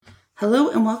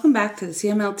Hello and welcome back to the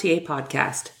CMLTA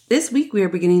podcast. This week we are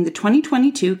beginning the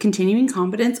 2022 Continuing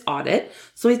Competence Audit,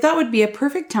 so we thought it would be a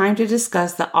perfect time to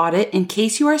discuss the audit in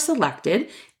case you are selected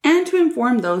and to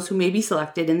inform those who may be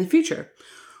selected in the future.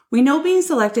 We know being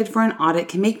selected for an audit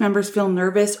can make members feel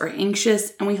nervous or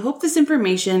anxious, and we hope this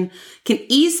information can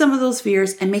ease some of those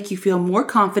fears and make you feel more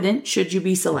confident should you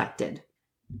be selected.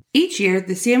 Each year,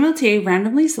 the CMLTA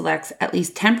randomly selects at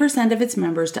least 10% of its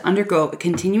members to undergo a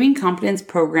Continuing Competence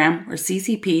Program, or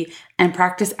CCP, and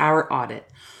practice hour audit.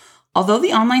 Although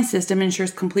the online system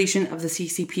ensures completion of the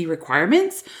CCP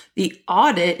requirements, the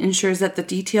audit ensures that the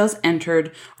details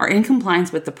entered are in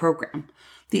compliance with the program.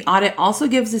 The audit also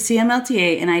gives the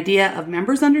CMLTA an idea of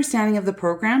members' understanding of the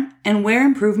program and where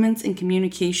improvements in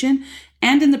communication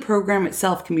and in the program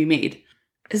itself can be made.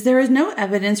 As there is no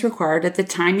evidence required at the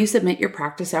time you submit your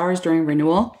practice hours during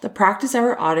renewal, the practice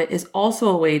hour audit is also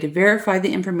a way to verify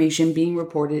the information being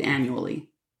reported annually.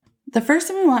 The first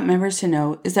thing we want members to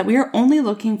know is that we are only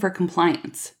looking for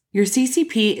compliance. Your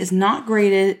CCP is not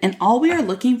graded, and all we are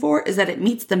looking for is that it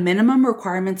meets the minimum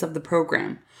requirements of the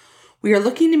program. We are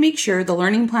looking to make sure the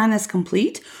learning plan is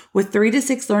complete, with 3 to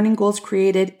 6 learning goals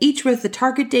created, each with the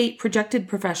target date, projected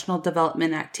professional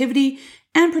development activity,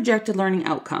 and projected learning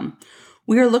outcome.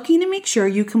 We are looking to make sure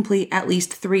you complete at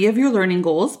least 3 of your learning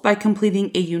goals by completing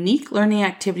a unique learning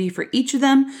activity for each of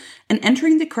them and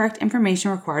entering the correct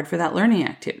information required for that learning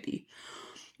activity.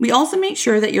 We also make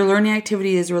sure that your learning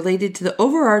activity is related to the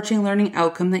overarching learning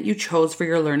outcome that you chose for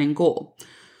your learning goal.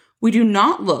 We do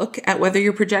not look at whether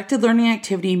your projected learning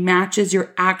activity matches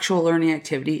your actual learning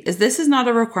activity, as this is not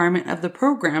a requirement of the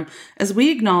program, as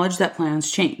we acknowledge that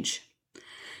plans change.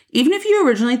 Even if you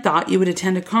originally thought you would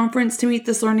attend a conference to meet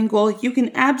this learning goal, you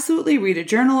can absolutely read a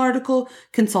journal article,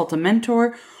 consult a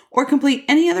mentor, or complete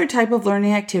any other type of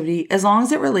learning activity as long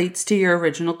as it relates to your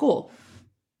original goal.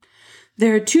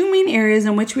 There are 2 main areas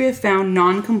in which we have found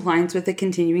non-compliance with the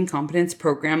Continuing Competence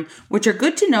Program, which are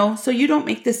good to know so you don't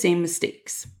make the same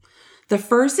mistakes. The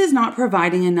first is not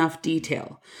providing enough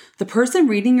detail. The person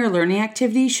reading your learning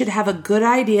activity should have a good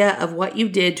idea of what you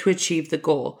did to achieve the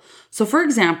goal. So for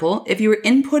example, if you were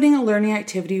inputting a learning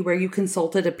activity where you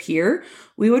consulted a peer,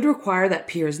 we would require that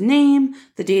peer's name,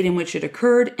 the date in which it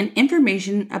occurred, and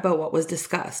information about what was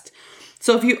discussed.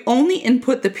 So if you only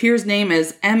input the peer's name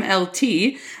as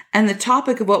MLT and the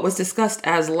topic of what was discussed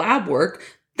as lab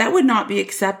work, that would not be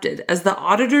accepted, as the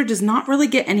auditor does not really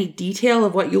get any detail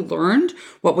of what you learned,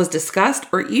 what was discussed,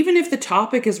 or even if the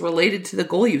topic is related to the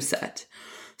goal you set.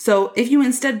 So if you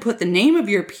instead put the name of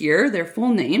your peer, their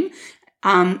full name,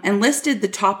 and listed the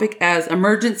topic as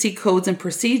emergency codes and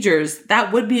procedures,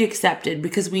 that would be accepted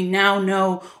because we now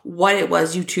know what it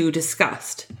was you two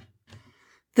discussed.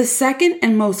 The second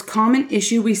and most common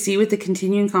issue we see with the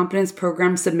Continuing Competence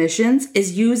Program submissions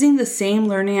is using the same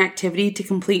learning activity to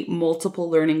complete multiple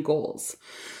learning goals.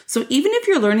 So even if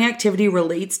your learning activity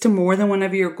relates to more than one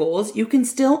of your goals, you can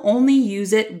still only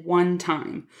use it one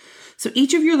time. So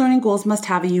each of your learning goals must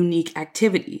have a unique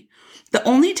activity. The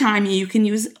only time you can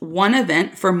use one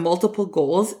event for multiple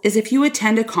goals is if you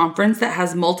attend a conference that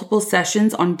has multiple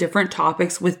sessions on different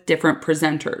topics with different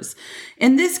presenters.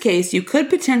 In this case, you could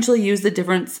potentially use the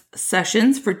different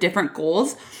sessions for different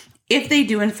goals if they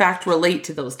do in fact relate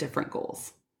to those different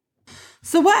goals.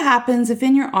 So what happens if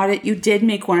in your audit you did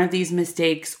make one of these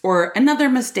mistakes or another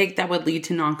mistake that would lead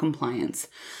to non-compliance?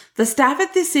 The staff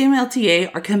at the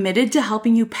CMLTA are committed to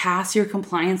helping you pass your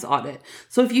compliance audit.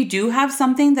 So if you do have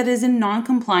something that is in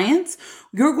non-compliance,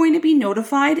 you're going to be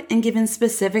notified and given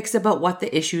specifics about what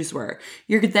the issues were.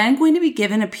 You're then going to be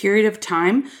given a period of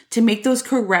time to make those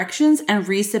corrections and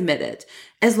resubmit it.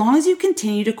 As long as you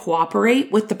continue to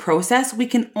cooperate with the process, we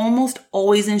can almost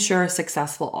always ensure a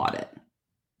successful audit.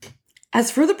 As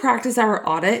for the practice hour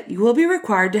audit, you will be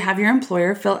required to have your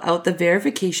employer fill out the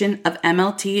verification of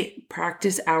MLT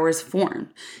practice hours form.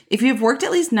 If you have worked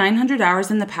at least 900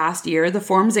 hours in the past year, the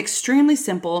form is extremely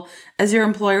simple, as your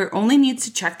employer only needs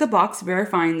to check the box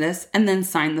verifying this and then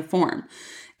sign the form.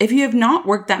 If you have not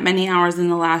worked that many hours in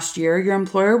the last year, your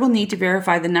employer will need to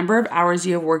verify the number of hours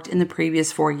you have worked in the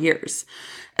previous 4 years.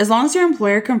 As long as your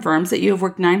employer confirms that you have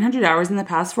worked 900 hours in the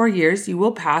past 4 years, you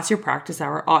will pass your practice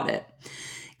hour audit.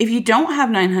 If you don't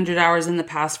have 900 hours in the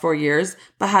past 4 years,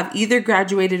 but have either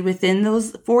graduated within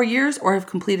those 4 years or have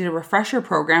completed a refresher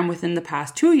program within the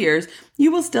past 2 years,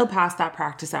 you will still pass that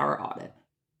practice hour audit.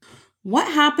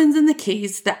 What happens in the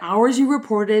case the hours you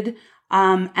reported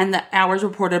and the hours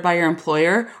reported by your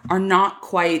employer are not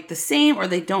quite the same or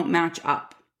they don't match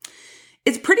up?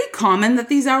 It's pretty common that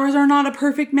these hours are not a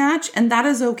perfect match, and that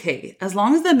is okay. As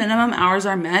long as the minimum hours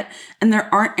are met and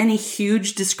there aren't any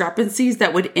huge discrepancies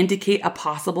that would indicate a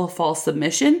possible false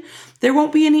submission, there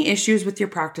won't be any issues with your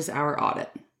practice hour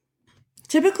audit.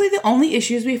 Typically, the only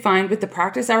issues we find with the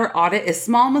practice hour audit is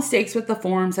small mistakes with the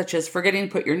form, such as forgetting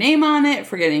to put your name on it,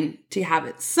 forgetting to have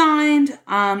it signed.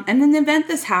 And in the event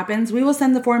this happens, we will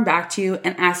send the form back to you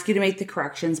and ask you to make the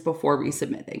corrections before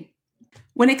resubmitting.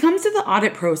 When it comes to the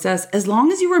audit process, as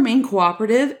long as you remain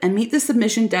cooperative and meet the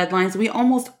submission deadlines, we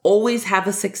almost always have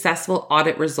a successful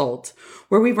audit result.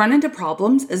 Where we run into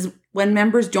problems is when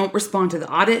members don't respond to the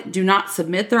audit, do not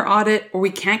submit their audit, or we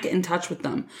can't get in touch with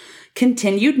them.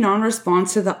 Continued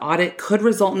non-response to the audit could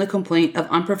result in a complaint of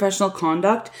unprofessional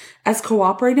conduct, as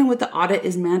cooperating with the audit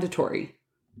is mandatory.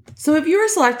 So if you are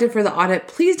selected for the audit,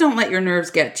 please don't let your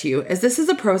nerves get to you, as this is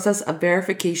a process of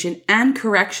verification and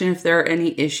correction if there are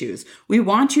any issues. We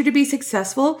want you to be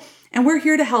successful, and we're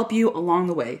here to help you along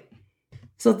the way.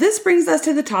 So this brings us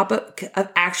to the topic of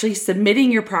actually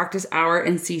submitting your practice hour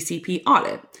and CCP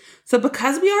audit. So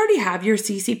because we already have your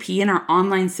CCP in our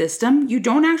online system, you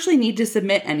don't actually need to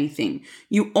submit anything.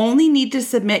 You only need to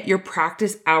submit your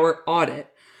practice hour audit.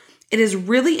 It is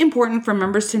really important for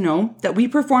members to know that we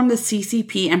perform the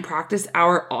CCP and practice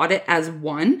hour audit as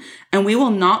one, and we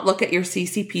will not look at your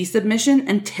CCP submission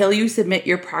until you submit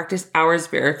your practice hours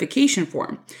verification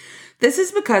form. This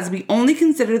is because we only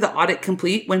consider the audit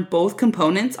complete when both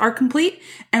components are complete,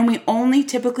 and we only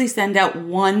typically send out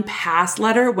one pass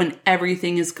letter when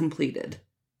everything is completed.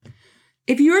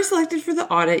 If you are selected for the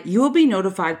audit, you will be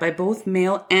notified by both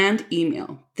mail and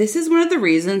email. This is one of the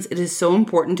reasons it is so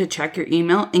important to check your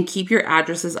email and keep your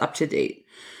addresses up to date.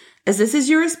 As this is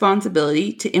your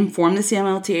responsibility to inform the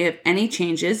CMLTA of any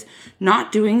changes,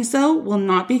 not doing so will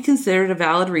not be considered a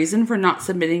valid reason for not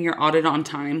submitting your audit on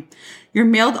time. Your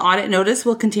mailed audit notice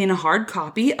will contain a hard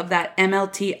copy of that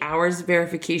MLT hours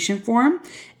verification form,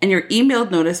 and your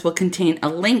emailed notice will contain a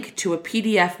link to a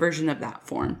PDF version of that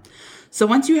form. So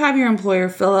once you have your employer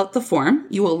fill out the form,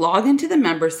 you will log into the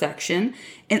members section,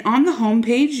 and on the home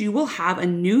page, you will have a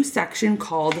new section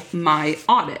called My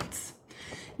Audits.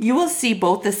 You will see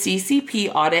both the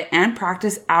CCP audit and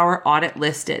practice hour audit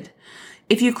listed.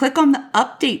 If you click on the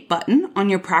update button on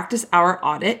your practice hour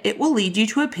audit, it will lead you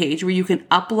to a page where you can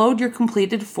upload your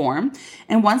completed form.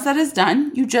 And once that is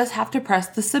done, you just have to press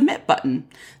the submit button.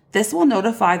 This will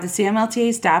notify the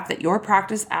CMLTA staff that your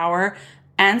practice hour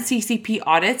and CCP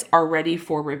audits are ready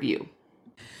for review.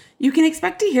 You can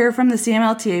expect to hear from the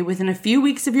CMLTA within a few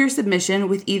weeks of your submission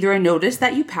with either a notice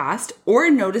that you passed or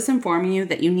a notice informing you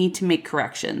that you need to make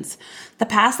corrections. The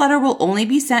pass letter will only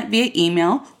be sent via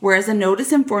email, whereas a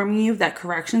notice informing you that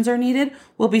corrections are needed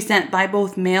will be sent by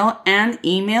both mail and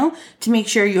email to make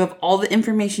sure you have all the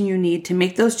information you need to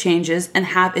make those changes and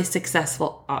have a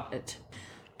successful audit.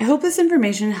 I hope this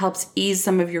information helps ease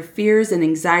some of your fears and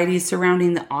anxieties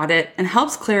surrounding the audit and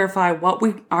helps clarify what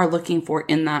we are looking for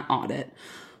in that audit.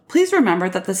 Please remember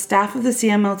that the staff of the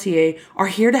CMLTA are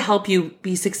here to help you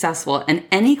be successful, and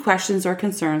any questions or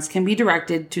concerns can be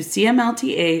directed to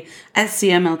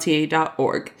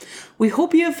cmlta@cmlta.org. We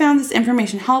hope you have found this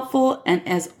information helpful, and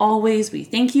as always, we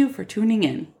thank you for tuning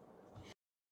in.